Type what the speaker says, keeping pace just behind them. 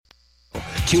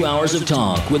2 hours of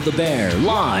talk with the Bear,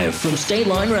 live from State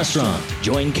Line Restaurant.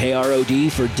 Join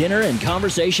KROD for dinner and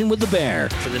conversation with the Bear.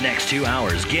 For the next 2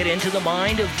 hours, get into the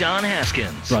mind of Don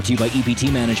Haskins. Brought to you by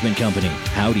EPT Management Company,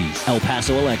 Howdy's, El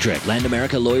Paso Electric, Land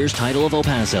America Lawyers Title of El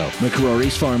Paso,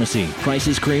 McCrory's Pharmacy,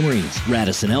 Price's Creameries,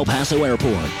 Radisson El Paso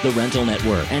Airport, The Rental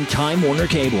Network, and Time Warner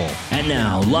Cable. And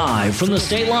now, live from the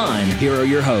State Line, here are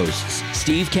your hosts,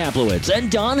 Steve Kaplowitz and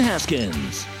Don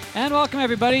Haskins. And welcome,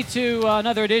 everybody, to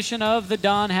another edition of the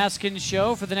Don Haskins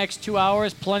Show. For the next 2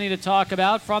 hours, plenty to talk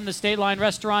about from the State Line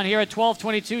Restaurant here at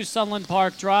 1222 Sunland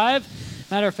Park Drive.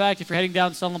 Matter of fact, if you're heading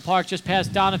down Sunland Park just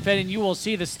past Doniphan, you will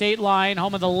see the State Line,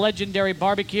 home of the legendary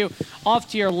barbecue,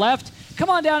 off to your left. Come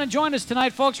on down and join us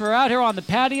tonight, folks. We're out here on the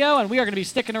patio, and we are going to be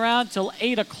sticking around till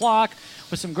 8 o'clock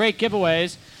with some great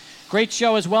giveaways. Great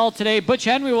show as well today. Butch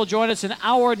Henry will join us in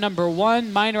hour number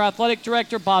 1. Minor Athletic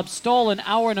Director Bob Stoll in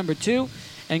hour number 2.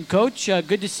 And, Coach,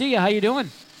 good to see you. How you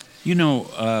doing? You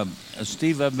know,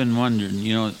 Steve, I've been wondering,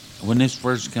 when this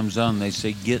first comes on, they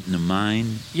say get in the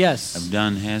mind of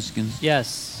Don Haskins.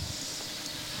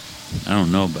 Yes. I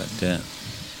don't know about that.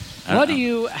 How would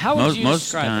you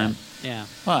describe time, that? Yeah.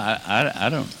 Well, I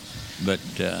don't, but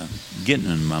getting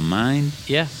in my mind?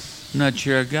 Yeah. I'm not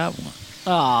sure I got one.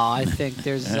 Oh, I think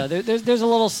there's a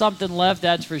little something left,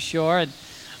 that's for sure. And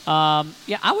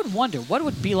I would wonder what it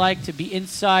would be like to be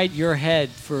inside your head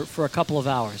for a couple of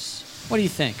hours. What do you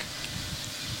think?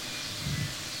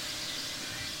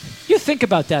 You think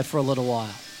about that for a little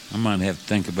while. I might have to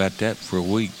think about that for a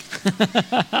week.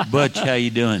 Butch, how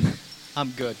you doing? I'm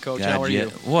good, Coach. God, how are you?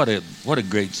 What a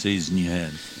great season you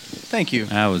had. Thank you.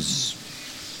 I was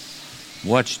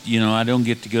watched. I don't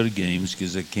get to go to games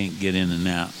because I can't get in and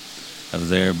out of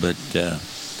there, but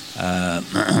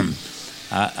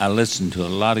I listened to a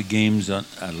lot of games on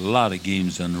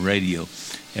the radio,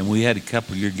 and we had a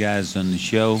couple of your guys on the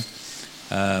show.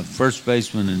 First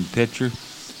baseman and pitcher,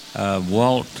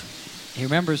 Walt. He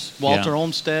remembers Walter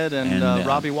Olmsted and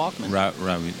Robbie Walkman.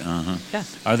 Robbie, Yeah.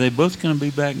 Are they both going to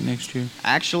be back next year?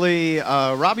 Actually,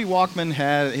 Robbie Walkman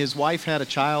his wife had a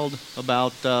child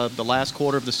about the last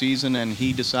quarter of the season, and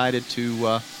he decided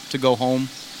to go home,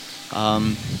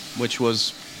 which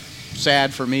was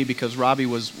sad for me because Robbie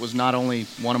was not only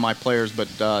one of my players, but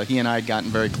he and I had gotten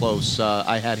very close.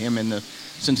 I had him in the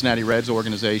Cincinnati Reds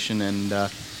organization, and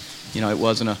it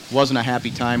wasn't a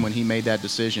happy time when he made that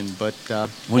decision. But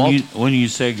when you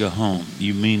say go home,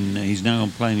 you mean he's not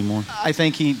going to play anymore? I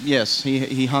think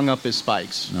he hung up his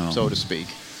spikes, so to speak.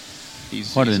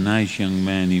 What a nice young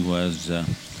man he was.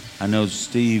 I know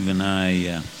Steve and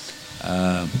I.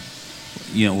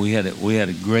 We had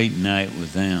a great night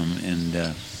with them,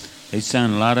 and they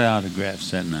signed a lot of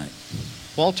autographs that night.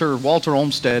 Walter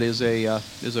Olmsted is a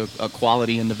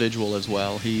quality individual as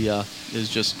well. He is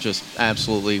just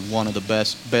absolutely one of the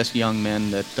best young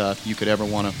men that you could ever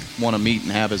want to meet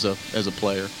and have as a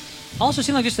player. Also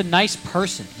seemed like just a nice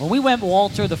person. When we went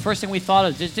Walter, the first thing we thought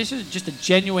of this is just a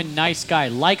genuine nice guy.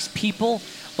 Likes people,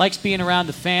 likes being around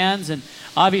the fans, and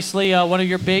obviously one of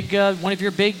your big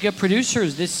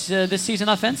producers this season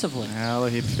offensively. Well,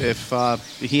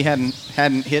 if he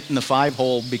hadn't hit in the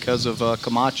 5-hole because of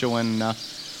Camacho and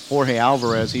Jorge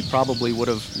Alvarez, he probably would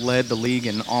have led the league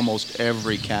in almost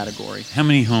every category. How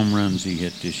many home runs he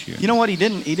hit this year? You know what? He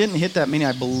didn't hit that many.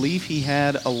 I believe he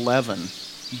had 11.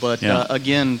 But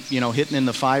again, hitting in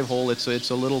the 5-hole,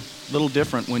 it's a little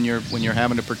different when you're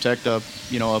having to protect a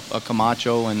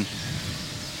Camacho, and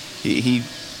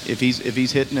if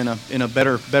he's hitting in a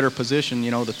better position,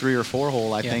 the 3 or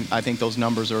 4-hole, I think those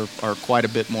numbers are quite a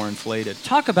bit more inflated.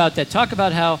 Talk about that. Talk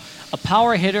about how a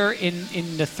power hitter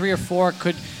in the 3 or 4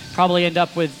 could probably end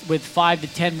up with 5 to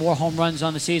 10 more home runs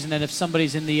on the season than if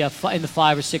somebody's in the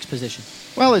 5 or 6 position.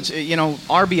 Well, it's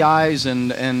RBIs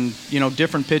and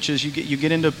different pitches. You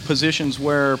get into positions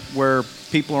where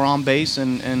people are on base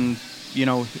and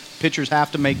pitchers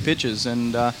have to make pitches,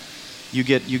 and you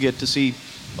get to see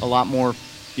a lot more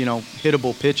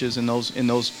hittable pitches in those.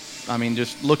 I mean,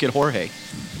 just look at Jorge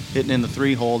hitting in the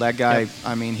 3-hole. That guy.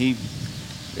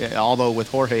 Yep. Although with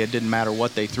Jorge it didn't matter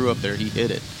what they threw up there, he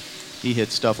hit it. He hit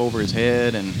stuff over his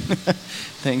head and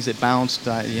things that bounced.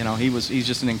 He's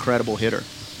just an incredible hitter.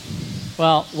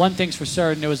 Well, one thing's for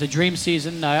certain, it was a dream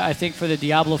season, I think, for the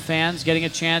Diablo fans, getting a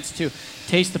chance to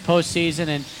taste the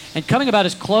postseason and coming about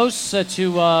as close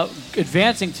to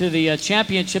advancing to the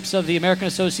championships of the American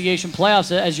Association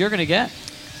playoffs as you're going to get.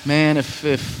 Man,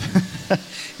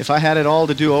 if I had it all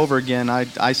to do over again,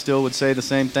 I still would say the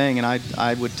same thing, and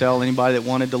I would tell anybody that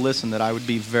wanted to listen that I would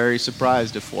be very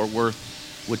surprised if Fort Worth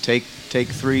would take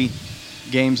 3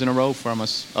 games in a row from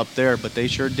us up there, but they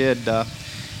sure did.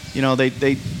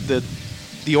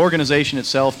 the organization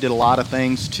itself did a lot of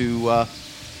things to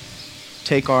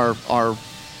take our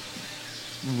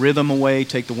rhythm away,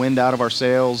 take the wind out of our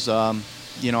sails.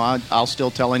 I'll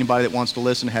still tell anybody that wants to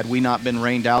listen, had we not been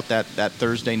rained out that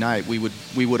Thursday night, we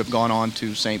would have gone on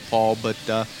to St. Paul. But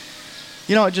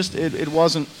it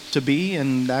wasn't to be,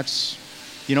 and that's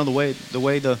the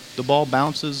way the ball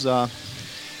bounces.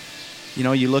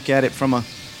 You look at it from a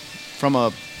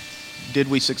did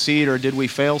we succeed or did we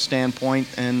fail standpoint,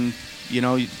 and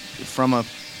from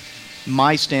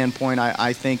my standpoint,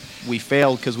 I think we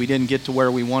failed because we didn't get to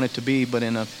where we wanted to be, but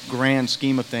in a grand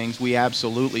scheme of things, we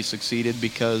absolutely succeeded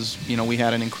because, we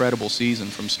had an incredible season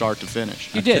from start to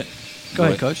finish. You did. Go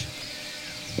ahead, Coach.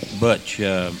 Butch,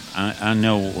 I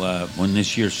know when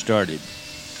this year started,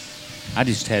 I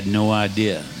just had no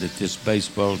idea that this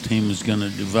baseball team was going to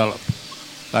develop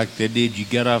like they did. You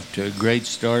got off to a great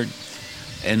start.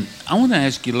 And I want to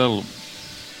ask you a little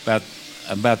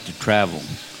about the travel.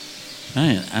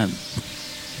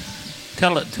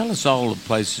 Tell us all the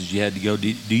places you had to go. Do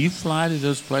you fly to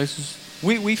those places?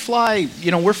 We fly.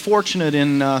 We're fortunate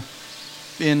in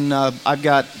I've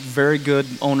got very good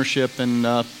ownership, and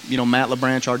Matt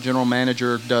LeBranch, our general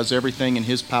manager, does everything in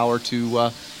his power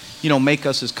to make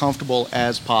us as comfortable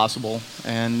as possible.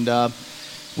 And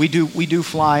we do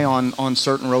fly on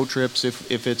certain road trips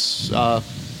if it's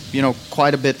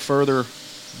quite a bit further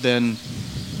than.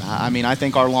 I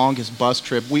think our longest bus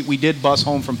trip, we did bus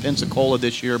home from Pensacola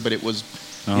this year, but it was,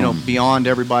 beyond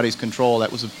everybody's control.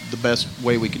 That was the best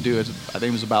way we could do it. I think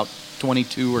it was about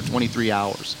 22 or 23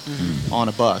 hours on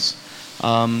a bus.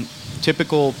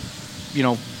 Typical,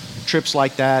 trips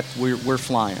like that, we're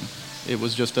flying. It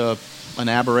was just an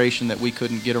aberration that we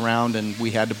couldn't get around, and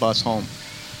we had to bus home.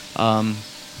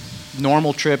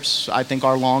 Normal trips, I think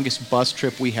our longest bus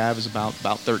trip we have is about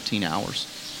 13 hours.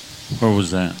 Where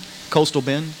was that? Coastal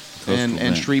Bend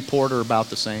and Shreveport are about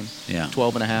the same. Yeah.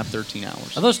 12 and a half, 13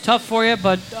 hours. Are those tough for you?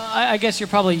 But I guess you're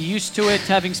probably used to it,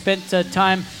 having spent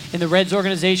time in the Reds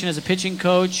organization as a pitching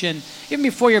coach, and even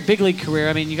before your big league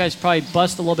career. You guys probably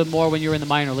bust a little bit more when you were in the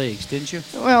minor leagues, didn't you?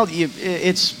 Well, you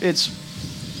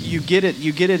get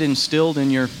it instilled in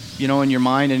your in your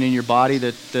mind and in your body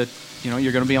that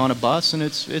you're going to be on a bus, and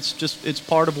it's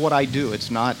part of what I do. It's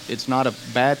not a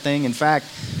bad thing. In fact,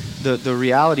 the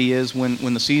reality is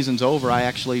when the season's over, I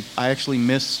actually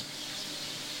miss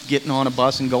getting on a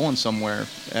bus and going somewhere.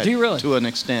 Do you really? To an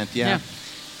extent, yeah.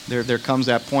 There comes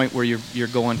that point where you're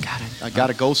going, God, I got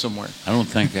to go somewhere. I don't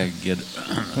think I could get it.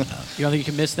 You don't think you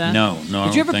can miss that? No.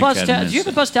 Did you ever bus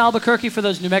to Albuquerque for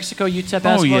those New Mexico UTEP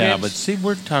basketball games? Oh yeah, but see,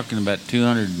 we're talking about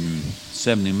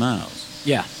 270 miles.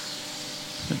 Yeah.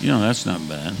 That's not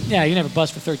bad. Yeah, you never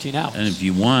bus for 13 hours. And if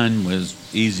you won, was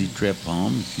easy trip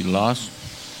home. If you lost,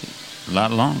 a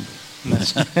lot longer.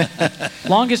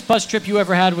 Longest bus trip you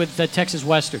ever had with Texas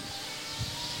Western?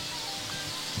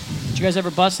 Did you guys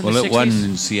ever bus in the 60s? Well, it wasn't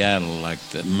in Seattle like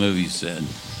the movie said.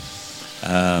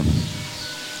 I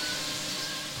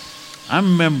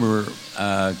remember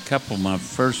a couple of my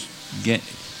first games.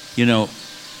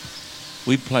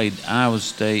 We played Iowa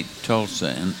State, Tulsa,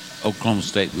 and Oklahoma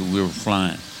State. We were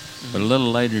flying. Mm-hmm. But a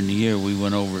little later in the year, we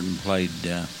went over and played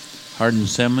Hardin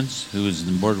Simmons, who was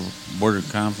in the border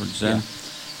conference there. Yeah.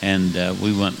 And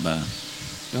we went by.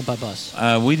 You went by bus?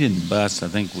 We didn't bus. I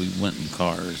think we went in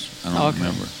cars. I don't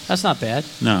remember. That's not bad.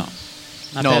 No.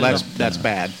 That's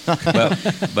bad.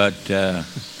 but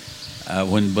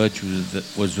when Butch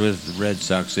was with the Red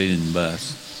Sox, they didn't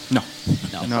bus. No,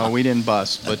 we didn't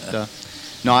bus. But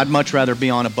no, I'd much rather be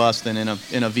on a bus than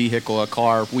in a vehicle, a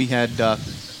car. We had a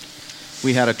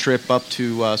trip up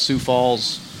to Sioux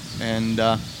Falls and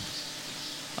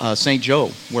St.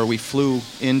 Joe, where we flew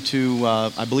into,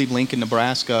 I believe, Lincoln,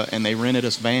 Nebraska, and they rented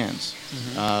us vans.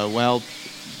 Mm-hmm.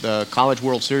 The College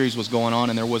World Series was going on,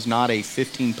 and there was not a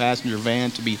 15-passenger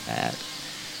van to be had.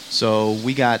 So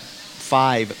we got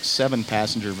 5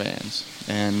 7-passenger vans,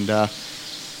 and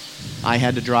I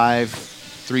had to drive.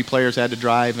 3 players had to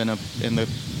drive, and the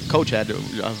coach had to.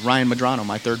 Ryan Medrano,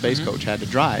 my third base coach, had to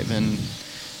drive. And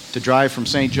to drive from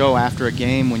St. Joe after a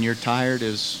game when you're tired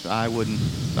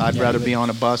I'd rather be on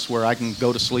a bus where I can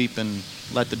go to sleep and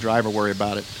let the driver worry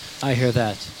about it. I hear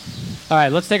that. All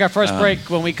right, let's take our first break.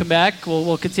 When we come back,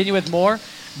 we'll continue with more.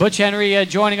 Butch Henry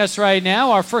joining us right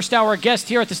now, our first hour guest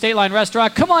here at the State Line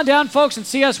Restaurant. Come on down, folks, and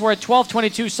see us. We're at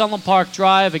 1222 Sunland Park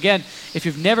Drive. Again, if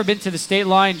you've never been to the State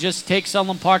Line, just take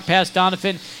Sunland Park past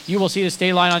Donovan. You will see the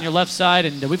State Line on your left side,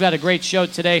 and we've got a great show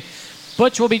today.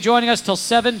 Butch will be joining us till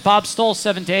 7. Bob Stoll,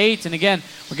 7 to 8. And again,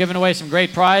 we're giving away some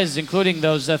great prizes, including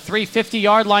those 3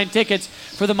 50-yard line tickets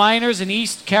for the Miners in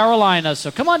East Carolina.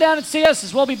 So come on down and see us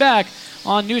as we'll be back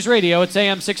on News Radio. It's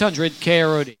AM 600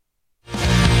 KROD.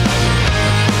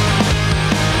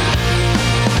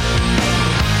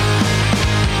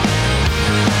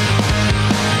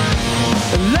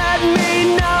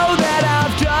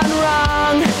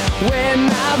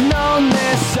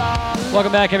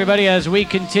 Welcome back, everybody, as we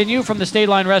continue from the State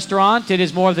Line Restaurant. It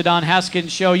is more of the Don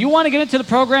Haskins Show. You want to get into the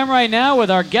program right now with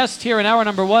our guest here in hour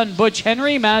number one, Butch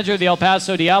Henry, manager of the El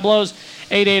Paso Diablos,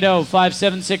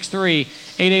 880-5763,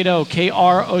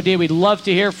 880-KROD. We'd love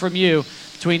to hear from you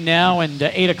between now and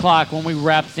 8 o'clock when we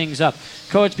wrap things up.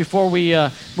 Coach, before we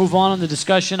move on in the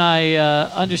discussion, I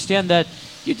understand that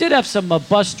you did have some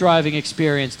bus driving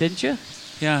experience, didn't you?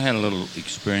 Yeah, I had a little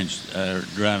experience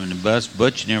driving the bus.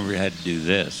 Butch never had to do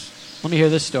this. Let me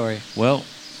hear this story. Well,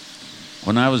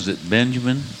 when I was at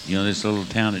Benjamin, this little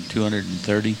town at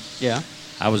 230, yeah,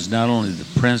 I was not only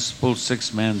the principal,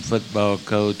 six-man football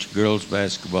coach, girls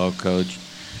basketball coach,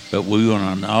 but we went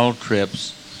on all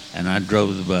trips, and I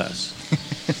drove the bus.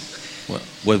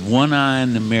 With one eye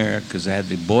in the mirror, because I had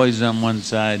the boys on one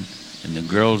side and the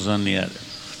girls on the other.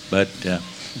 But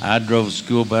I drove a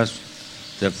school bus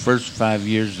the first 5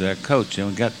 years that I coached. And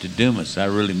we got to Dumas, I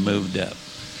really moved up,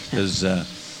 because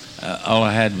all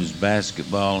I had was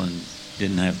basketball and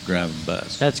didn't have to drive a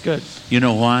bus. That's good. You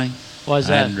know why? Why is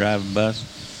I that? hadn't drive a bus?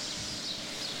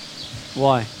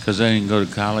 Why? Because I didn't go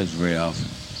to college very often.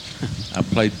 I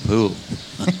played pool.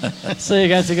 So you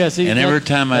got to go see. And every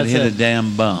time I'd hit a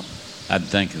damn bump, I'd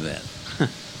think of that.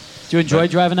 Do you enjoy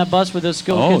driving that bus with those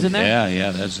school kids in there? Yeah,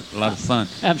 that's a lot of fun.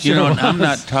 I'm sure it And I'm was.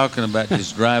 not talking about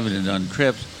just driving it on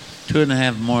trips.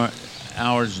 2.5 more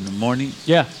hours in the morning.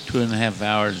 Yeah. 2.5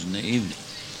 hours in the evening.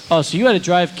 Oh, so you had to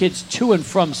drive kids to and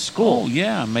from school? Oh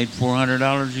yeah, I made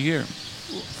 $400 a year.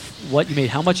 What, you made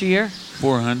how much a year?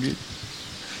 $400.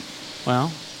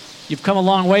 Well, you've come a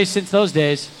long way since those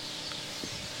days.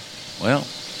 Well,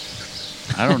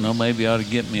 I don't know. Maybe I ought to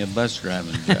get me a bus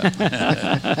driving job.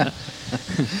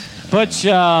 Butch,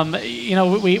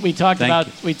 we talked about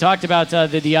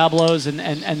the Diablos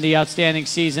and the outstanding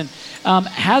season.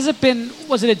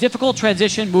 Was it a difficult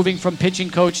transition moving from pitching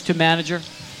coach to manager?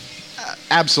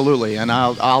 Absolutely, and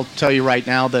I'll tell you right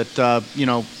now that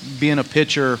being a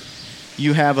pitcher,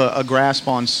 you have a grasp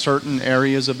on certain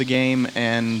areas of the game,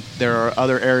 and there are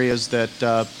other areas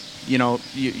that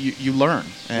you learn.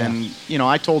 And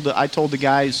I told the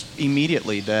guys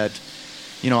immediately that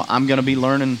I'm going to be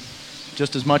learning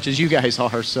just as much as you guys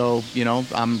are. So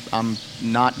I'm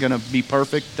not going to be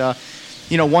perfect.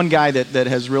 One guy that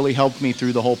has really helped me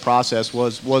through the whole process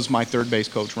was my third base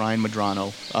coach, Ryan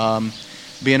Medrano.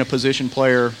 Being a position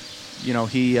player,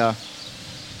 he has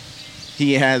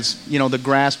the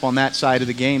grasp on that side of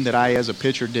the game that I as a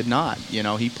pitcher did not.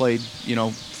 He played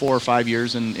 4 or 5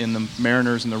 years in the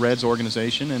Mariners and the Reds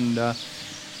organization, and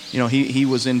he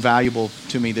was invaluable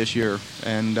to me this year,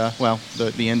 and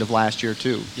the end of last year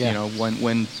too. Yeah.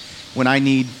 When I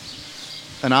need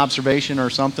an observation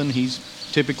or something, he's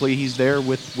there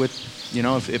with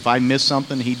if I miss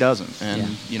something, he doesn't,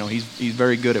 and he's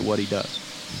very good at what he does.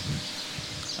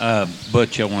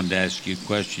 Butch, I wanted to ask you a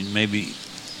question. Maybe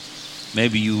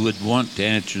you would want to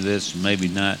answer this, maybe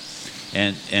not.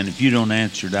 And if you don't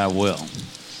answer it, I will.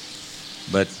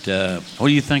 But what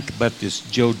do you think about this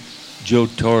Joe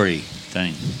Torre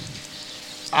thing?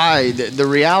 The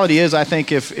reality is, I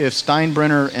think if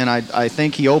Steinbrenner, and I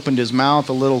think he opened his mouth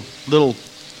a little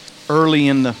early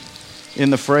in the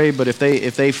fray, but if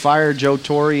they fired Joe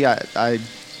Torre,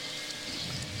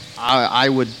 I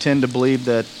would tend to believe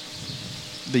that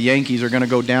the Yankees are going to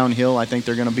go downhill. I think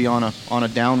they're going to be on a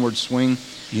downward swing.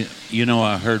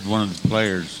 I heard one of the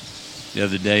players the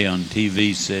other day on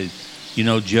TV said,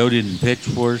 Joe didn't pitch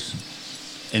for us,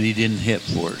 and he didn't hit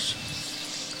for us.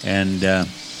 And,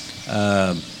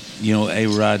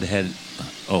 A-Rod had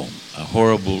a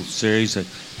horrible series.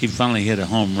 He finally hit a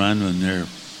home run when they're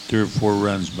 3 or 4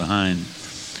 runs behind.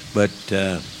 But,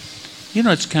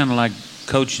 it's kind of like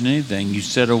coaching anything. You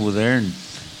sit over there and,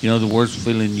 the worst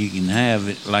feeling you can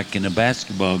have, like in a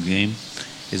basketball game,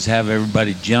 is have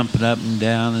everybody jumping up and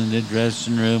down in the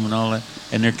dressing room and all that,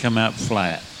 and they come out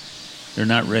flat. They're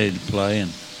not ready to play.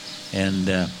 And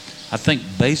I think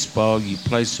baseball, you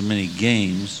play so many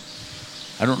games.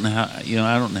 I don't know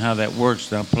how that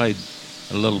works. I played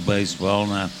a little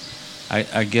baseball, and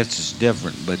I guess it's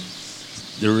different. But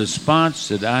the response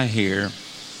that I hear,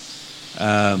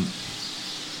 I'm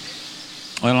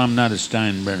not a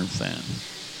Steinbrenner fan.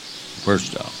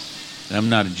 First off, I'm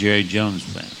not a Jerry Jones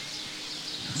fan.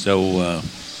 So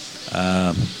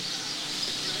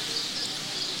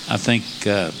I think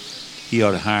he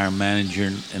ought to hire a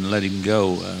manager and let him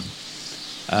go.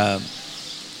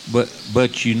 But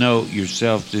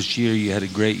yourself, this year you had a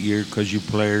great year because your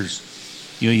players,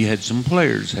 you had some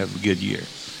players have a good year.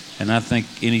 And I think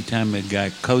anytime a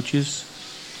guy coaches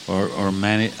or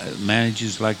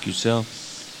manages like yourself,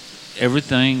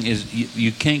 everything is,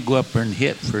 you can't go up there and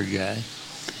hit for a guy,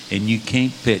 and you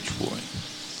can't pitch for him.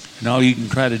 And all you can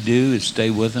try to do is stay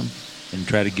with them and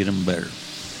try to get them better.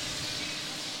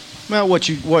 Well,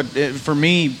 for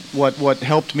me, what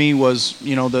helped me was,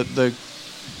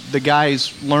 the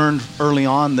guys learned early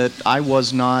on that I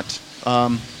was not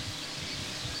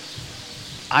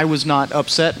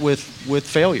upset with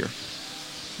failure,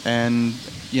 and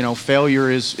failure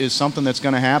is something that's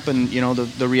going to happen.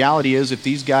 The reality is, if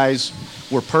these guys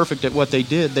were perfect at what they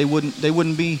did, they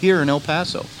wouldn't be here in El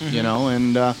Paso.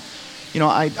 And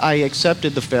I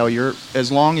accepted the failure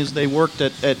as long as they worked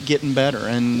at getting better,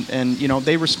 and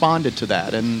they responded to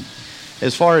that. And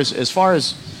as far as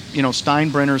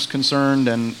Steinbrenner's concerned,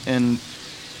 and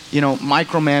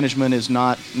micromanagement is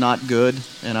not good.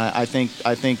 And I think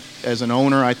as an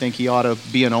owner, I think he ought to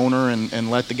be an owner and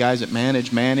let the guys that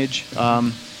manage.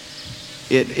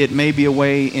 It may be a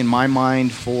way, in my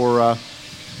mind, for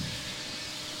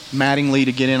Mattingly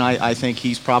to get in. I think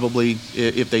he's probably,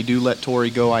 if they do let Torrey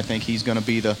go, I think he's going to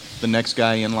be the next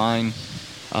guy in line.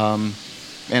 And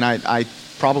I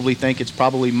probably think it's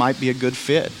might be a good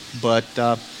fit. But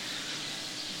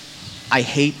I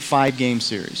hate 5-game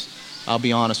series. I'll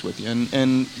be honest with you.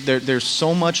 And there's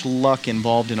so much luck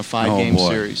involved in a 5-game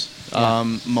series.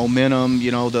 Momentum,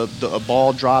 a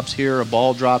ball drops here, a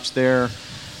ball drops there.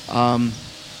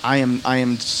 I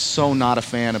am so not a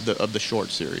fan of the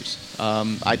short series.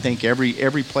 I think every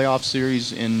playoff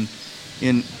series in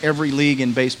every league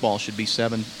in baseball should be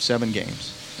seven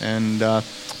games. And I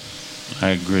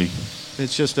agree.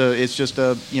 It's just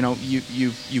a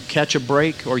you catch a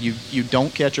break or you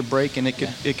don't catch a break, and it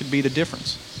could be the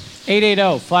difference.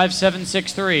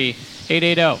 880-5763.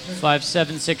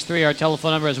 880-5763, our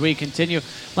telephone number as we continue.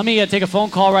 Let me take a phone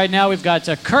call right now. We've got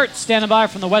Kurt standing by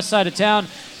from the west side of town.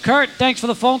 Kurt, thanks for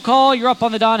the phone call. You're up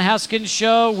on the Don Haskins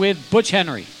Show with Butch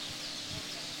Henry.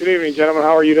 Good evening, gentlemen.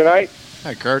 How are you tonight?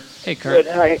 Hi, Kurt. Hey, Kurt.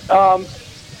 Good. Hi.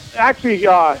 Actually,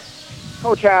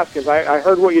 Coach Haskins, I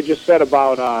heard what you just said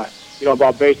about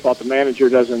about baseball. The manager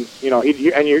doesn't,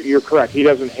 and you're correct. He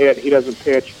doesn't hit. He doesn't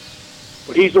pitch.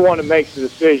 But he's the one that makes the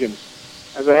decisions.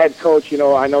 As a head coach,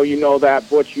 I know you know that,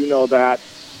 Butch, you know that.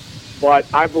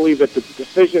 But I believe that a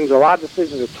lot of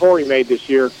decisions that Torrey made this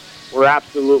year were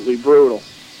absolutely brutal.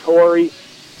 Torrey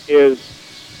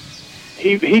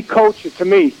he coaches, to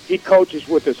me, he coaches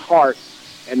with his heart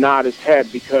and not his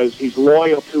head, because he's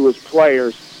loyal to his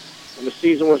players. When the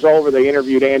season was over, they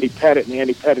interviewed Andy Pettit, and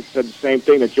Andy Pettit said the same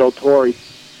thing, that Joe Torrey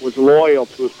was loyal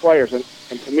to his players. And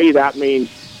to me, that means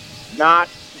not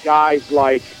guys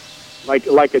like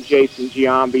a Jason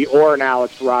Giambi or an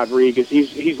Alex Rodriguez.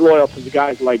 He's loyal to the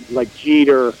guys like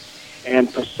Jeter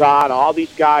and Posada, all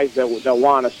these guys that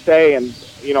want to stay and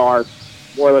are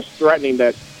more or less threatening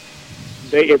that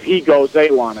if he goes, they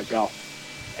want to go.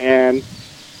 And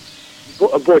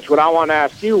Butch, what I want to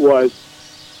ask you was,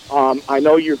 I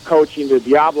know you're coaching the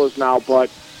Diablos now, but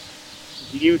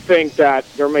do you think that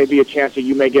there may be a chance that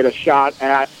you may get a shot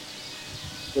at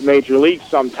the major league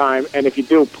sometime? And if you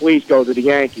do, please go to the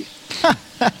Yankees.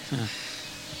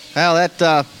 Well,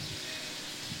 that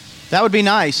would be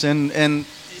nice. And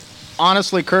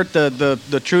honestly, Kurt,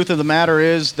 the truth of the matter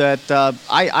is that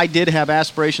I did have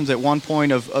aspirations at one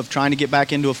point of trying to get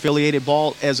back into affiliated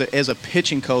ball as a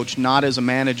pitching coach, not as a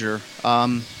manager.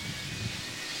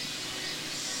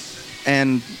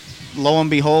 And lo and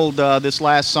behold, this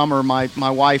last summer, my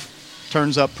wife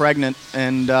turns up pregnant,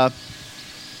 and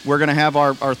we're going to have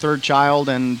our third child.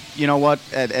 And you know what?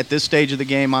 At this stage of the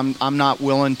game, I'm not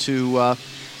willing to.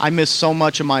 I miss so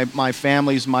much of my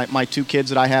family's, my two kids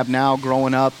that I have now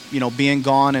growing up, being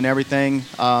gone and everything.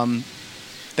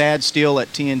 Thad Steele at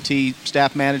TNT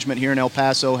Staff Management here in El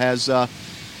Paso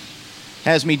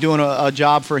has me doing a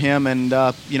job for him, and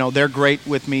they're great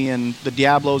with me. And the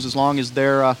Diablos, as long as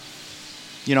they're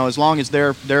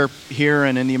here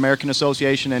and in the American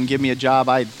Association and give me a job,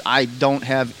 I don't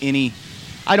have any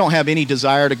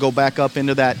desire to go back up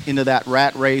into that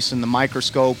rat race and the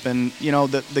microscope. And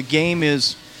the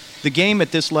game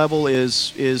at this level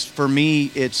is for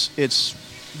me, it's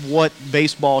what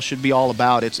baseball should be all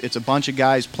about. It's a bunch of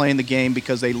guys playing the game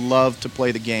because they love to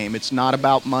play the game. It's not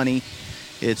about money.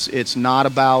 It's not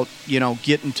about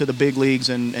getting to the big leagues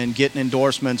and getting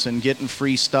endorsements and getting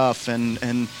free stuff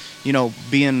and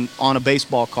being on a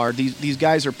baseball card. These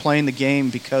guys are playing the game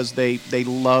because they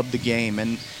love the game,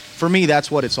 and for me, that's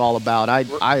what it's all about.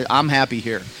 I'm happy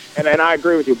here. And I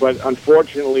agree with you, but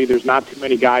unfortunately, there's not too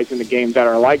many guys in the game that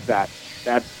are like that.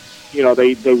 That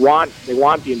they want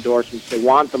the endorsements, they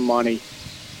want the money.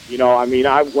 When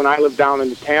I lived down in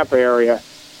the Tampa area,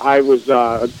 I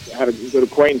had a good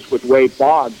acquaintance with Wade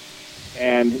Boggs,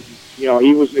 and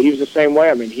he was the same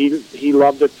way. He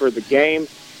loved it for the game,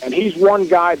 and he's one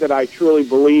guy that I truly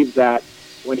believe that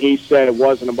when he said it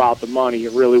wasn't about the money.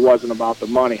 It really wasn't about the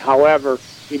money. However,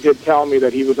 he did tell me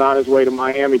that he was on his way to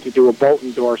Miami to do a boat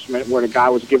endorsement where the guy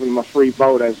was giving him a free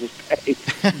boat as his pay.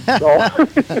 So,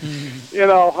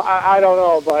 I don't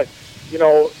know, but,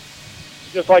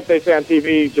 just like they say on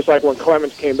TV, just like when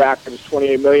Clemens came back for his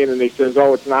 $28 million and he says,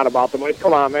 oh, it's not about the money.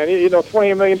 Come on, man.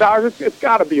 $28 million, it's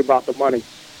got to be about the money.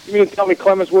 You mean to tell me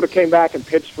Clemens would have came back and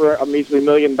pitched for a measly $1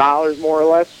 million, more or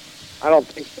less? I don't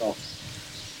think so.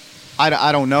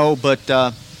 I don't know, but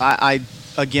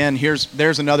again,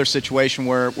 there's another situation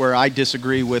where I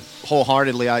disagree with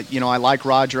wholeheartedly. I like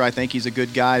Roger. I think he's a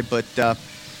good guy, but I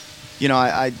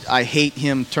hate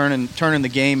him turning the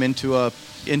game into a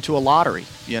lottery.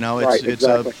 Right,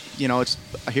 exactly. It's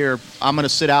here. I'm going to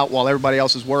sit out while everybody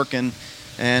else is working,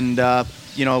 and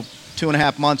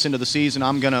 2.5 months into the season,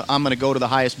 I'm gonna go to the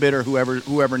highest bidder,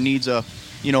 whoever needs a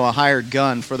hired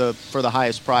gun for the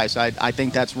highest price. I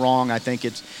think that's wrong. I think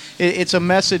it's a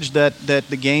message that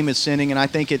the game is sending, and I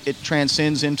think it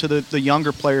transcends into the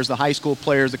younger players, the high school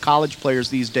players, the college players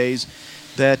these days.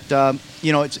 That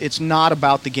it's not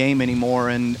about the game anymore,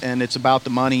 and it's about the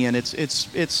money, and it's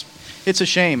a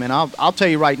shame. And I'll tell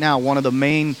you right now, one of the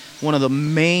main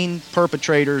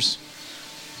perpetrators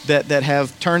that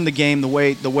have turned the game the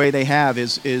way they have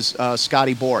is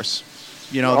Scotty Boras.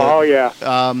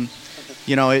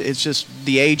 It's just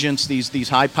the agents, these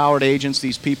high-powered agents,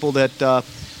 these people that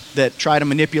try to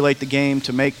manipulate the game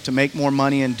to make more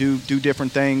money and do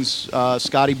different things.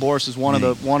 Scotty Boras is one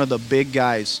of the big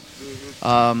guys.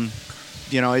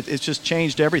 It's just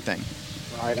changed everything.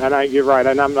 Right, and you're right,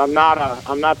 and I'm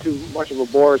not too much of a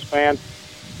Boras fan.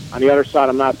 On the other side,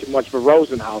 I'm not too much of a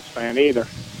Rosenhaus fan either.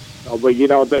 So, but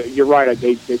you're right.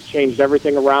 They've changed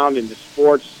everything around in the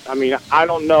sports. I mean, I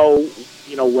don't know.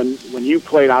 When you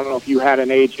played, I don't know if you had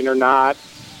an agent or not.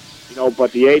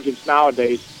 But the agents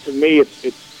nowadays, to me, it's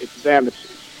them.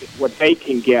 It's what they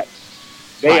can get.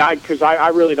 Because I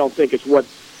really don't think it's what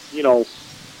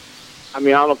I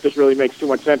mean, I don't know if this really makes too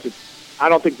much sense. I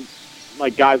don't think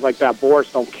like guys like that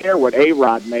Boras don't care what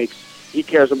A-Rod makes. He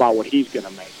cares about what he's going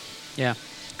to make. Yeah,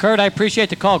 Kurt, I appreciate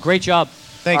the call. Great job.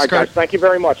 Thanks, Kurt. Guys, thank you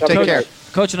very much. Take care.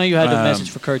 Coach, I know you had a message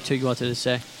for Kurt, too, you wanted to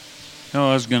say. No,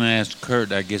 I was going to ask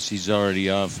Kurt. I guess he's already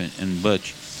off. And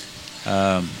Butch,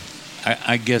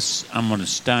 I guess I'm on a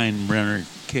Steinbrenner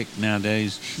kick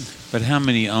nowadays. But how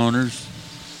many owners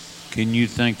can you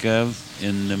think of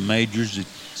in the majors?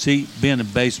 See, being a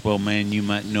baseball man, you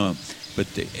might know him. But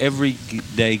the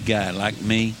everyday guy like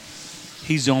me,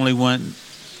 he's the only one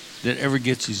that ever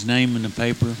gets his name in the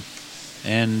paper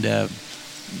and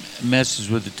messes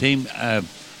with the team.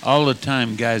 All the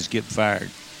time, guys get fired.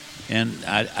 And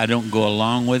I don't go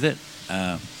along with it.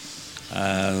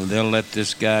 They'll let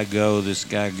this guy go. I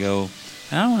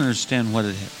don't understand what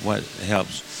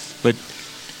helps. But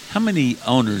how many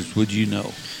owners would you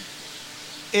know?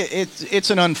 It's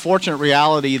an unfortunate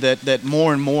reality that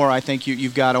more and more I think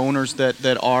you've got owners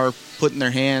that are putting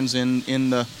their hands in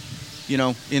the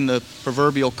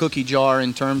proverbial cookie jar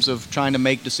in terms of trying to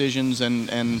make decisions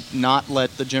and not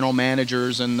let the general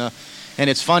managers and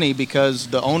it's funny because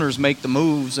the owners make the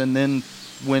moves, and then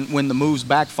when the moves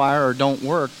backfire or don't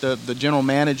work, the general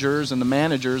managers and the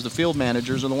managers, the field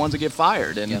managers, are the ones that get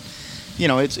fired. And yep.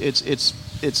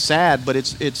 It's sad, but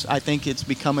it's I think it's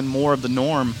becoming more of the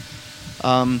norm.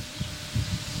 Yeah.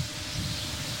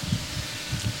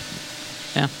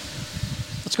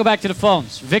 Let's go back to the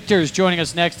phones. Victor's joining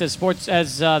us next as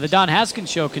the Don Haskins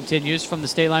Show continues from the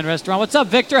State Line Restaurant. What's up,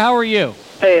 Victor? How are you?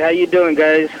 Hey, how you doing,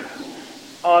 guys?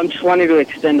 I'm just wanted to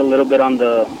extend a little bit on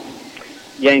the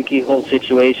Yankee whole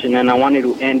situation, and I wanted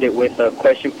to end it with a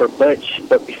question for Butch.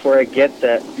 But before I get to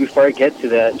that, I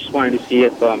just wanted to see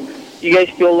if you guys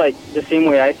feel like the same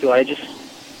way I feel. I just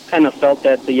kind of felt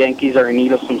that the Yankees are in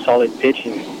need of some solid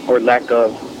pitching, or lack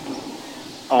of,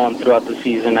 throughout the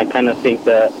season. I kind of think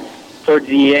that towards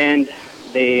the end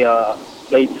they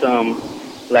played some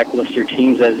lackluster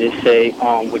teams, as they say,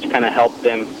 which kind of helped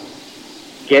them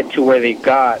get to where they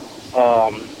got.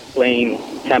 Playing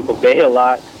Tampa Bay a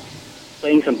lot,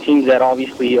 playing some teams that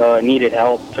obviously needed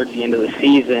help towards the end of the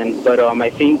season. But I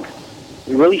think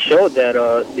we really showed that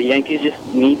the Yankees just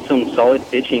need some solid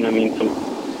pitching. I mean, some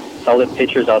solid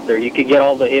pitchers out there. You could get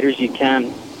all the hitters you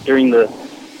can during the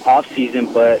off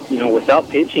season, but without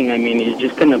pitching, I mean, you're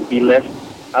just going to be left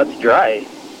out to dry.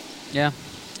 Yeah.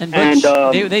 And Butch,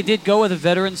 they did go with a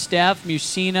veteran staff,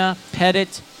 Musina,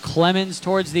 Pettit, Clemens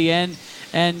towards the end.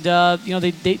 And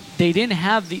they didn't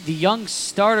have the young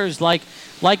starters like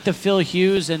the Phil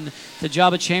Hughes and the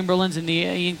Jabba Chamberlains and the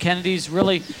Ian Kennedys.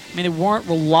 Really, they weren't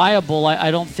reliable,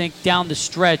 I don't think, down the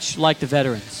stretch like the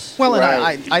veterans. Well,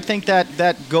 and I think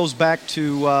that goes back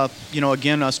to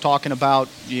again, us talking about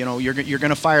you're going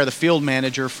to fire the field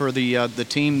manager for the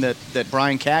team that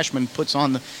Brian Cashman puts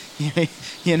on the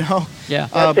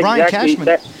Brian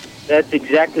Cashman. That's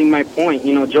exactly my point.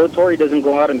 Joe Torre doesn't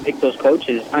go out and pick those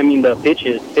coaches. The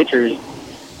pitchers.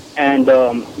 And,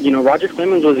 Roger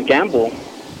Clemens was a gamble.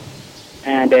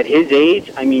 And at his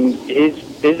age, his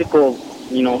physical,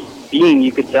 being,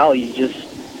 you could tell he's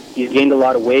gained a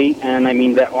lot of weight. And,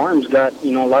 that arm's got,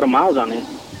 a lot of miles on it.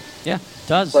 Yeah, it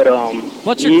does. But,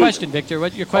 what's your question, Victor?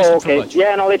 What's your question for Butch?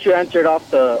 Yeah, and I'll let you answer it off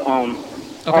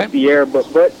the air.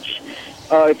 But Butch,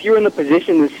 if you were in the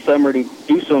position this summer to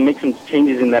do so and make some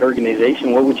changes in that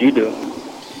organization, what would you do?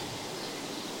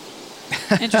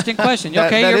 Interesting question.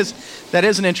 That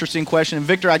is an interesting question. And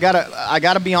Victor, I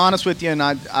gotta be honest with you, and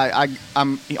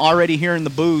I'm already hearing the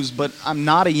boos, but I'm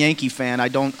not a Yankee fan. I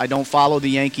don't follow the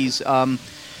Yankees.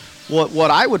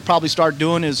 What I would probably start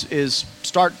doing is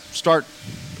start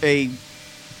a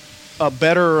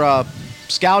better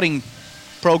scouting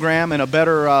program and a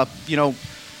better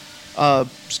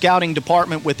scouting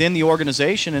department within the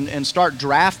organization, and start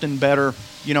drafting better,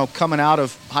 coming out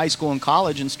of high school and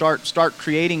college, and start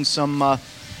creating some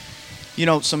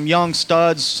young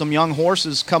studs, some young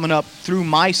horses coming up through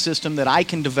my system that I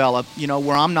can develop,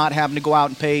 where I'm not having to go out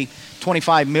and pay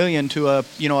 $25 million to a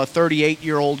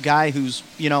 38-year-old guy who's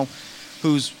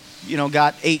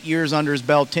got 8 years under his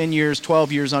belt, 10 years,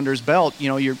 12 years under his belt.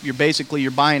 You're basically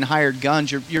buying hired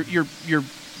guns. You're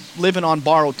living on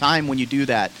borrowed time when you do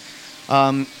that.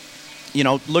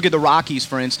 Look at the Rockies,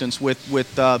 for instance,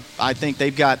 with I think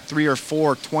they've got 3 or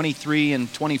 4 23 and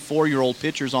 24-year-old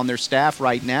pitchers on their staff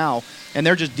right now, and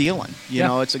they're just dealing.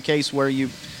 It's a case where you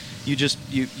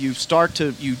start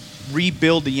to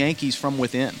rebuild the Yankees from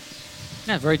within.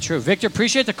 Yeah, very true. Victor,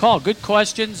 appreciate the call. Good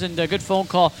questions and a good phone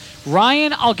call.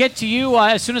 Ryan, I'll get to you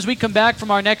as soon as we come back from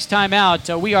our next time out.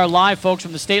 We are live, folks,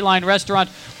 from the State Line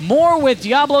Restaurant. More with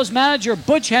Diablo's manager,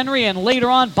 Butch Henry, and later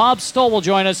on, Bob Stoll will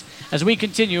join us as we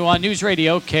continue on News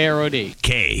Radio KROD.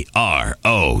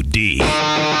 KROD.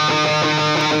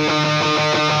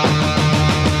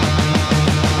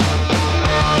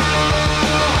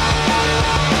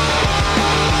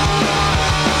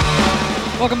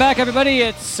 Welcome back, everybody.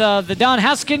 It's the Don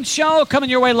Haskins Show coming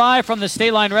your way live from the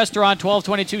State Line Restaurant,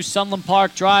 1222 Sunland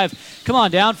Park Drive. Come on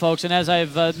down, folks. And as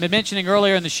I've been mentioning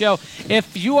earlier in the show,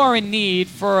 if you are in need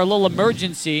for a little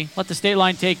emergency, let the State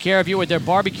Line take care of you with their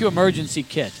barbecue emergency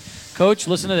kit. Coach,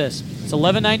 listen to this. It's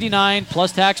 $11.99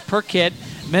 plus tax per kit,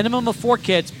 minimum of 4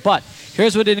 kits, but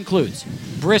here's what it includes.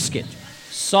 Brisket,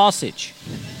 sausage,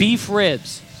 beef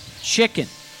ribs, chicken,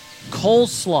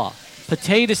 coleslaw,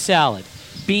 potato salad,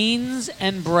 beans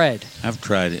and bread. I've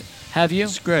tried it. Have you?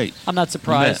 It's great. I'm not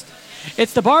surprised.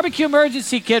 It's the barbecue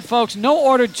emergency kit, folks. No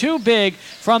order too big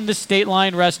from the State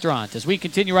Line Restaurant. As we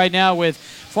continue right now with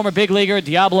former big leaguer,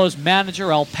 Diablo's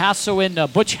manager, El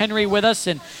Pasoan Butch Henry with us,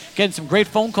 and getting some great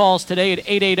phone calls today at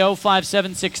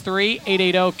 880-5763,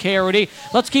 880-KROD.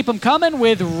 Let's keep them coming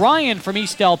with Ryan from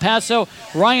East El Paso.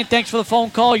 Ryan, thanks for the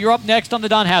phone call. You're up next on the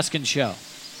Don Haskins Show.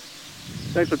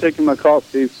 Thanks for taking my call,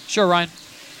 Steve. Sure, Ryan.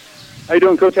 How you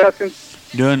doing, Coach Haskins?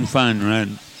 Doing fine,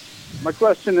 Ryan. My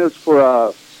question is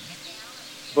for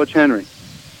Butch Henry.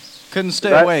 Couldn't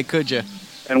stay away, could you?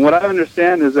 And what I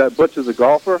understand is that Butch is a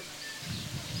golfer.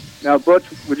 Now, Butch,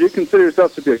 would you consider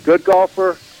yourself to be a good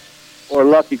golfer or a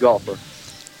lucky golfer?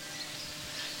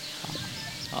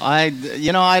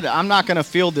 I'm not going to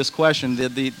field this question.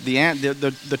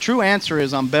 The true answer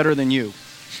is I'm better than you.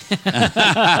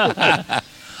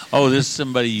 Oh, this is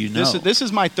somebody you know. This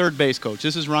is my third base coach.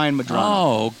 This is Ryan Madrano.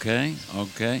 Oh, okay.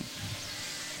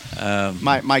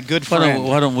 My good friend.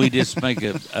 Why don't we just make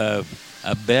a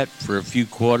bet for a few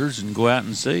quarters and go out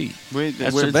and see?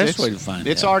 That's the best way to find out.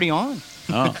 It's already on.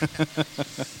 Oh.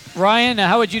 Ryan,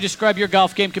 how would you describe your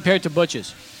golf game compared to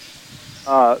Butch's?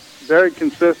 Very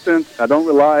consistent. I don't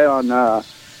rely on the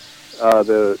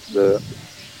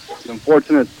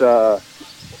unfortunate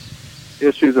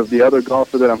issues of the other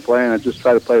golfer that I'm playing. I just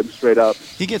try to play him straight up.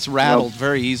 He gets rattled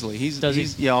very easily. He's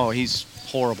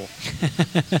horrible.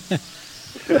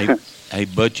 Hey,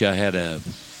 Butch, I had an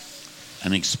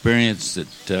experience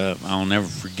that I'll never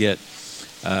forget.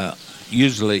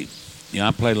 Usually,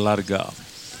 I played a lot of golf,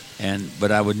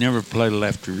 but I would never play till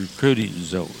after recruiting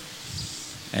was over.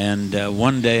 And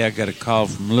one day I got a call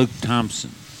from Luke Thompson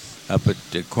up at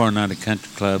the Coronado Country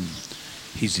Club.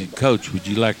 He said, "Coach, would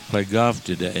you like to play golf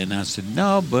today?" And I said,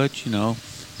 "No, Butch,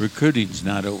 recruiting's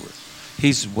not over.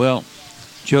 He said, well,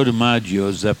 Joe DiMaggio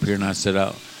is up here, and I said,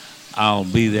 I'll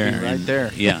be there. Right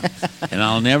there. Yeah. And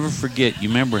I'll never forget, you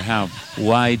remember how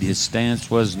wide his stance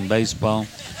was in baseball?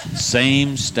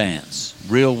 Same stance,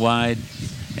 real wide.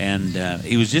 And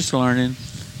he was just learning,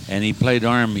 and he played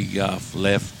Army golf,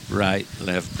 left, right.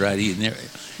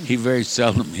 He very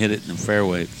seldom hit it in the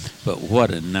fairway, but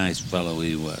what a nice fellow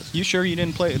he was. You sure you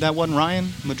didn't play? That wasn't Ryan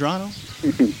Medrano?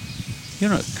 You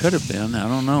know, it could have been. I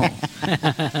don't know.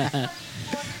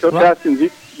 Coach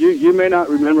Haskins, you may not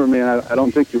remember me, and I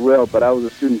don't think you will, but I was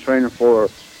a student trainer for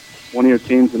one of your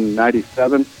teams in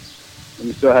 '97, and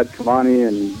you still had Kamani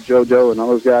and JoJo and all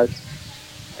those guys.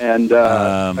 And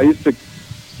I used to,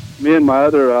 me and my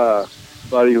other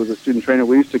buddy who was a student trainer,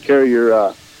 we used to carry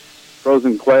your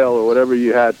frozen quail or whatever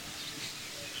you had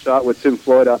shot with Tim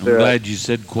Floyd out there. I'm glad you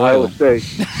said quail. Iowa State.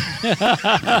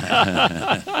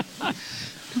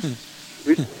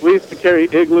 we used to carry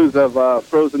igloos of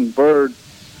frozen birds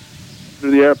through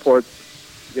the airport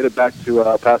to get it back to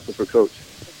Paso for Coach.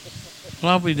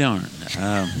 Well, I'll be darned.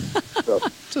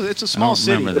 So it's a small I don't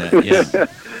city. remember that, yeah.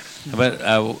 But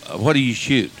what do you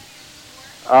shoot?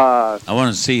 I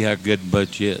want to see how good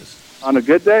Butch is. On a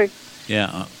good day?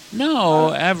 Yeah.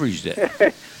 No, average day.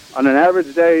 On an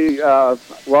average day,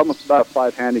 we're almost about a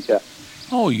 5 handicap.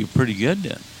 Oh, you're pretty good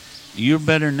then. You're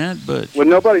better than that, Butch. When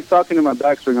nobody's talking to my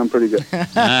backswing, I'm pretty good.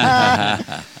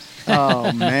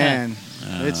 Oh, man.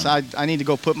 I need to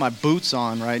go put my boots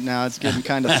on right now. It's getting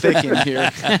kind of thick in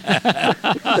here.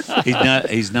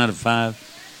 He's not a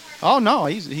 5? Oh, no.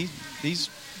 He's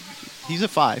a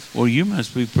 5. Well, you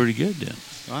must be pretty good then.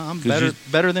 Well, I'm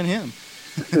better than him.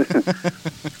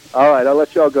 All right, I'll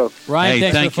let y'all go. Ryan, hey,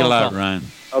 thanks thank you a lot, call. Ryan.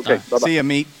 Okay, bye-bye. See ya,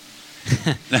 meat.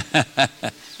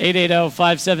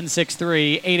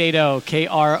 880-5763,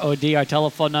 880-KROD, our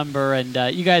telephone number. And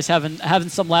you guys having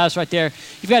some laughs right there.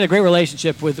 You've got a great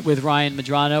relationship with Ryan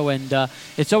Medrano, and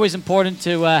it's always important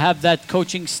to have that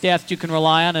coaching staff that you can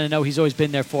rely on, and I know he's always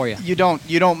been there for you. You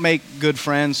don't make good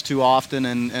friends too often,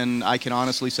 and I can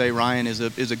honestly say Ryan is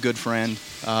a good friend.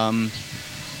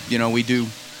 We do,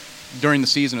 during the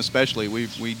season especially,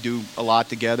 we do a lot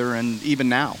together, and even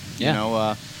now,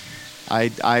 Yeah.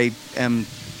 I am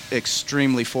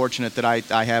extremely fortunate that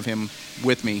I have him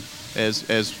with me as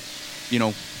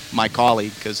my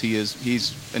colleague, because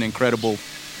he's an incredible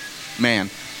man.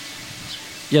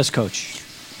 Yes, Coach.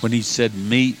 When he said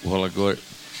meat a while ago,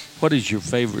 what is your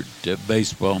favorite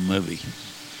baseball movie?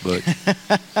 But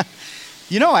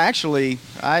actually,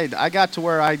 I got to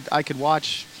where I could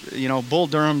watch. Bull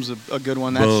Durham's a good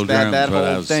one. That's Bull that Durham's what I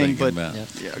whole was thing. thinking But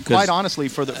about. quite honestly,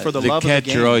 for the love of the game, the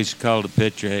catcher always called the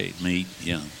pitcher, "Hey, meat."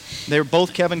 Yeah. They're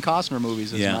both Kevin Costner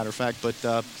movies, as a matter of fact. But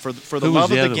for the Who was love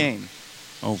the of other the game.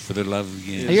 Oh, for the love of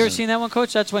the game. Have you ever seen that one,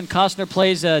 Coach? That's when Costner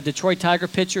plays a Detroit Tiger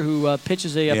pitcher who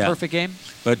pitches a perfect game.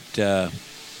 But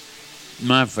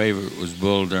my favorite was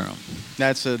Bull Durham.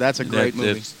 That's a great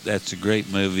movie. That's a great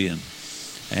movie,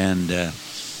 and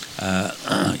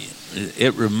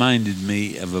it reminded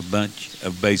me of a bunch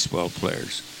of baseball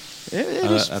players. It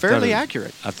was fairly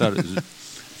accurate. I thought it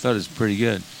was pretty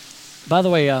good. By the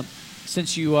way,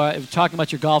 since you are talking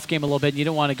about your golf game a little bit and you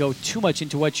don't want to go too much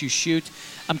into what you shoot,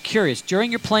 I'm curious.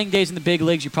 During your playing days in the big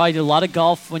leagues, you probably did a lot of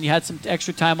golf when you had some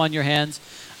extra time on your hands.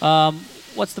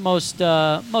 What's the most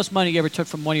money you ever took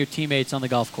from one of your teammates on the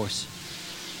golf course?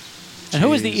 And who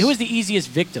was the easiest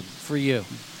victim for you?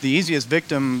 The easiest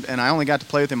victim, and I only got to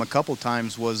play with him a couple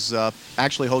times, was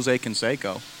actually Jose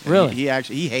Canseco. Really?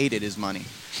 He hated his money.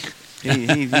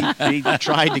 He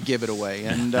tried to give it away,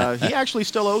 and he actually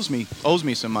still owes me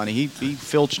some money. He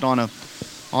filched on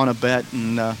a bet,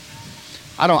 and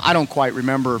I don't quite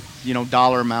remember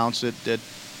dollar amounts.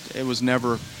 It was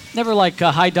never like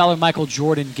high dollar Michael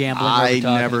Jordan gambling. I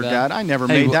never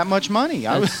made that much money.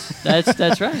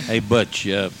 That's right. Hey, Butch,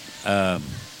 how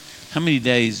many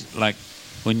days, like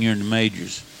when you're in the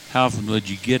majors, how often would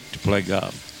you get to play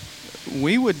golf?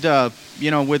 We would,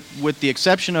 with the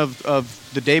exception of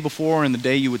the day before and the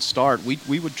day you would start,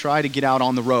 we would try to get out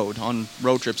on the road, on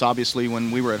road trips. Obviously,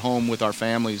 when we were at home with our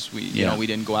families, we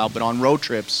didn't go out. But on road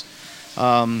trips,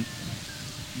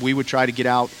 we would try to get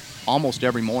out almost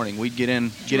every morning. We'd get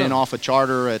in off a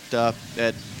charter at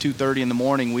 2:30 in the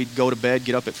morning. We'd go to bed,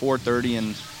 get up at 4:30,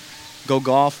 and go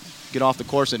golf. Get off the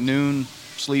course at noon,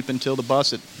 sleep until the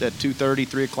bus at 2:30,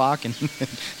 3 o'clock,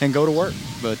 and go to work.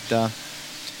 But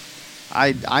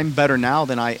I'm better now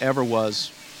than I ever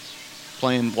was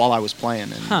playing while I was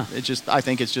playing, and I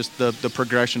think it's just the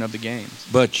progression of the game.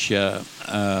 Butch,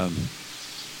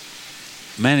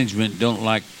 management don't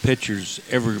like pitchers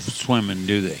ever swimming,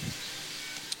 do they?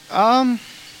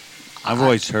 I've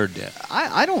always heard that.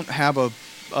 I don't have a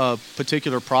a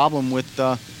particular problem with.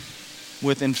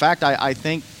 In fact, I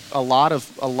think a lot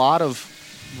of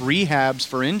rehabs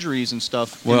for injuries and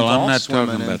stuff. Well, I'm not swimming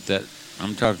talking about that.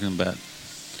 I'm talking about.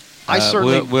 I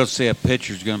certainly. We'll say a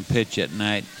pitcher's going to pitch at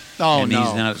night. Oh, and no.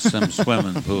 he's not at some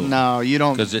swimming pool. No, you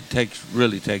don't. Because it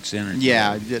really takes energy.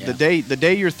 Yeah, the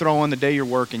day you're throwing, the day you're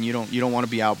working, you don't want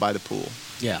to be out by the pool.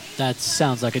 Yeah, that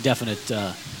sounds like a definite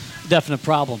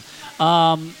problem.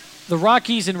 The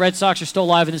Rockies and Red Sox are still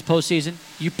alive in this postseason.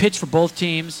 You pitch for both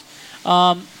teams.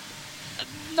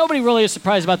 Nobody really is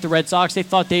surprised about the Red Sox. They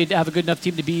thought they'd have a good enough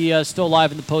team to be still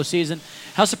alive in the postseason.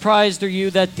 How surprised are you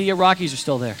that the Rockies are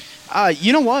still there?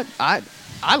 You know what?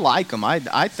 I like them.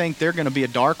 I think they're going to be a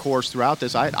dark horse throughout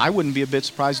this. I wouldn't be a bit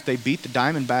surprised if they beat the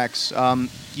Diamondbacks.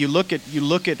 You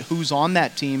look at who's on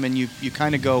that team, and you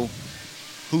kind of go,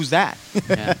 who's that?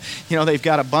 Yeah. They've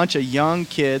got a bunch of young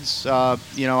kids.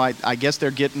 I guess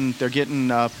they're getting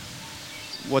Tavares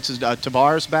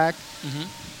back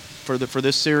for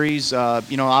this series.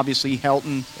 Obviously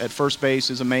Helton at first base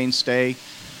is a mainstay.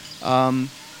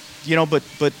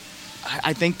 But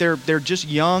I think they're just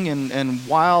young and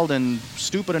wild and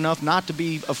stupid enough not to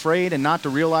be afraid and not to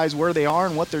realize where they are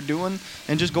and what they're doing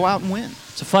and just go out and win.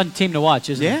 It's a fun team to watch,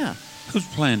 isn't it? Yeah. Who's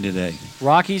playing today?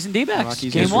 Rockies and D-backs.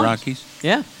 Rockies. Game one. Rockies?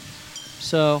 Yeah.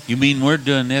 So. You mean we're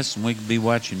doing this and we could be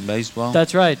watching baseball?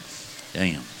 That's right.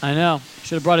 Damn. I know.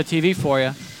 Should have brought a TV for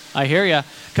you. I hear you.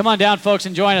 Come on down, folks,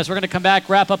 and join us. We're going to come back,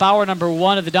 wrap up hour number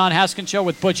 1 of the Don Haskins Show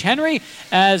with Butch Henry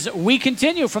as we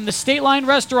continue from the State Line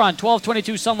Restaurant,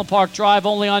 1222 Sunland Park Drive,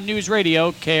 only on News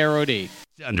Radio, KROD.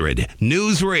 100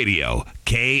 News Radio,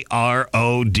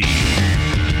 KROD.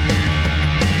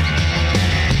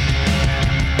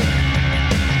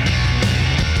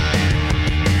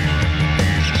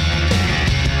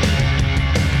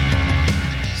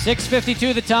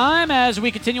 .6:52 the time as we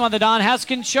continue on the Don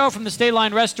Haskins Show from the State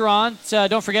Line Restaurant.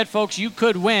 Don't forget, folks, you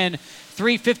could win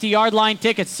 3 50-yard line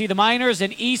tickets to see the Miners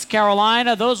in East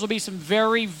Carolina. Those will be some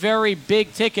very, very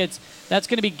big tickets. That's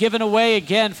going to be given away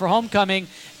again for homecoming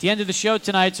at the end of the show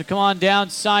tonight. So come on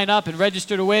down, sign up, and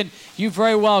register to win. You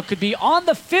very well could be on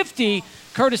the 50,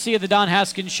 courtesy of the Don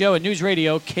Haskins Show at News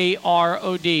Radio,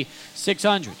 KROD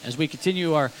 600. As we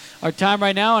continue our time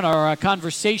right now and our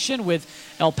conversation with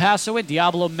El Paso and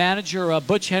Diablo manager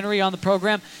Butch Henry on the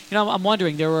program. I'm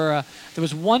wondering, there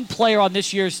was one player on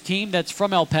this year's team that's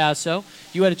from El Paso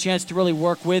you had a chance to really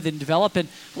work with and develop. And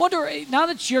I wonder, now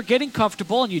that you're getting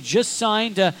comfortable and you just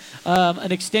signed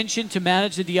an extension to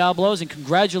manage the Diablos, and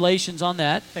congratulations on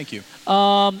that. Thank you.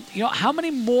 How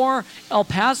many more El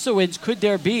Pasoans could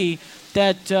there be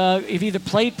that have either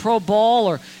played pro ball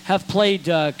or have played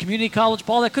community college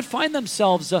ball that could find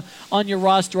themselves on your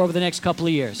roster over the next couple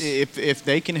of years? If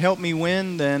they can help me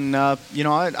win, then I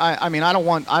don't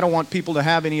want people to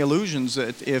have any illusions.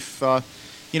 If a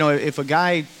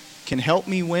guy can help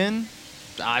me win,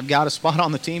 I've got a spot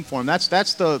on the team for him. That's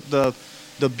the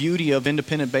beauty of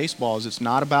independent baseball. Is it's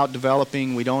not about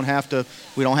developing. We don't have to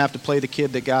play the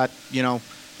kid that got a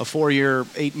 4-year,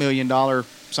 $8 million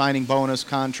signing bonus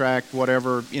contract,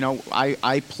 whatever.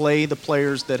 I play the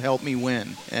players that help me win.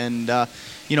 And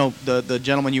the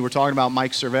gentleman you were talking about,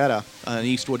 Mike Cervetta, an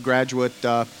Eastwood graduate,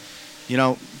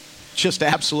 just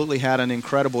absolutely had an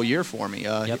incredible year for me.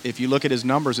 Yep. If you look at his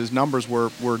numbers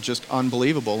were just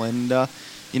unbelievable. And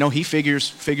he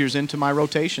figures into my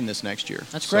rotation this next year.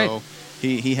 That's great. So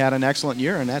he had an excellent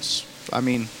year, and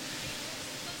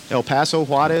El Paso,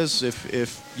 Juarez,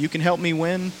 if you can help me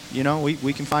win,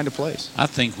 we can find a place. I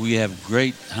think we have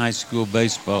great high school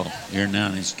baseball here now,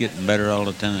 and it's getting better all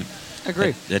the time. I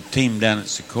agree. That team down at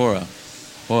Socorro,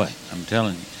 boy, I'm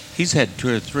telling you, he's had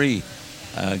 2 or 3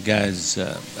 guys.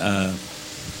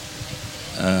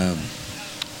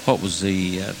 What was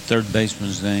the third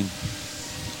baseman's name?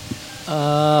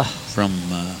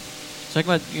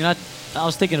 Talking about, I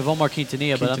was thinking of Omar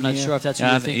Quintanilla, but I'm not sure if that's who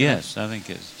you're thinking yes, of. I think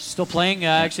it's. Still playing,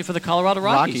 actually, for the Colorado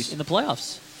Rockies in the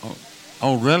playoffs.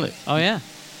 Oh, really? Oh, yeah.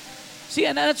 See,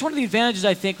 and that's one of the advantages,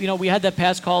 I think. We had that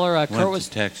past caller. Kurt was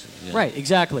to Texas. Yeah. Right,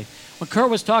 exactly. When Kurt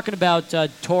was talking about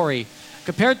Torrey,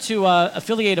 compared to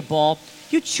affiliated ball,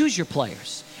 you choose your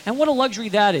players. And what a luxury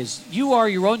that is. You are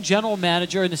your own general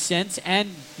manager in a sense and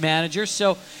manager,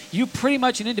 so you pretty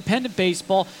much in independent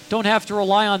baseball don't have to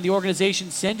rely on the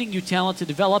organization sending you talent to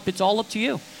develop. It's all up to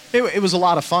you. It was a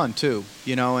lot of fun too,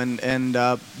 and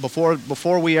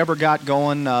before we ever got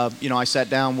going, I sat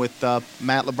down with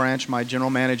Matt LeBranch, my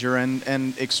general manager,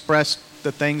 and expressed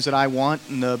the things that I want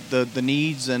and the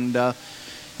needs, and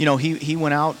he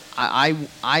went out.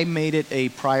 I made it a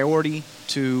priority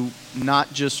to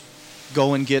not just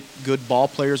go and get good ball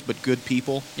players, but good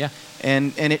people. Yeah.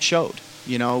 And it showed.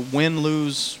 Win,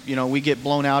 lose, we get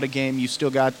blown out a game, you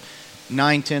still got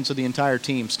 9/10 of the entire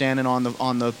team standing on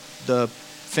the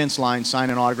fence line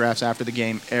signing autographs after the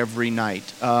game every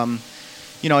night.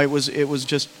 It was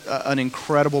just an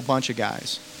incredible bunch of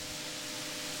guys.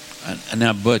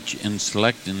 Now, Butch, in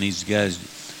selecting these guys,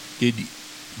 do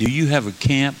you have a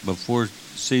camp before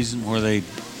season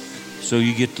so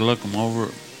you get to look them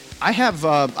over? I have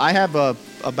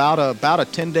about a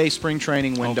 10-day spring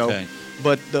training window. Okay.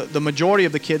 But the majority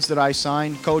of the kids that I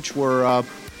signed, Coach, were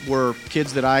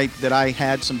kids that I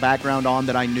had some background on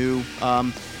that I knew.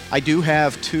 I do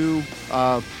have 2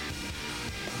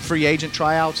 free agent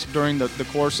tryouts during the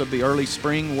course of the early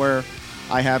spring where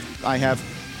I have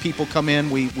people come in.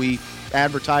 We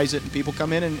advertise it and people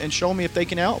come in and show me if they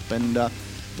can help.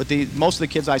 But most of the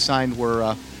kids I signed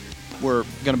were going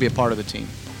to be a part of the team.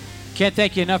 Can't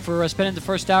thank you enough for spending the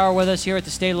first hour with us here at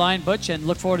the State Line, Butch, and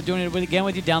look forward to doing it again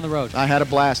with you down the road. I had a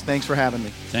blast. Thanks for having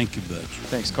me. Thank you, Butch.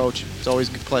 Thanks, Coach. It's always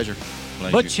a pleasure.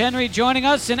 Butch Henry joining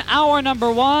us in hour number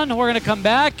 1. We're going to come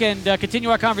back and continue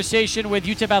our conversation with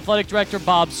UTEP Athletic Director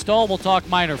Bob Stoll. We'll talk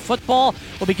Miner football.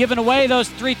 We'll be giving away those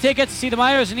 3 tickets to see the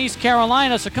Miners in East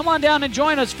Carolina. So come on down and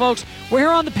join us, folks. We're here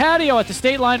on the patio at the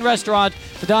State Line Restaurant.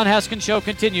 The Don Haskins Show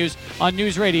continues on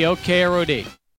News Radio KROD.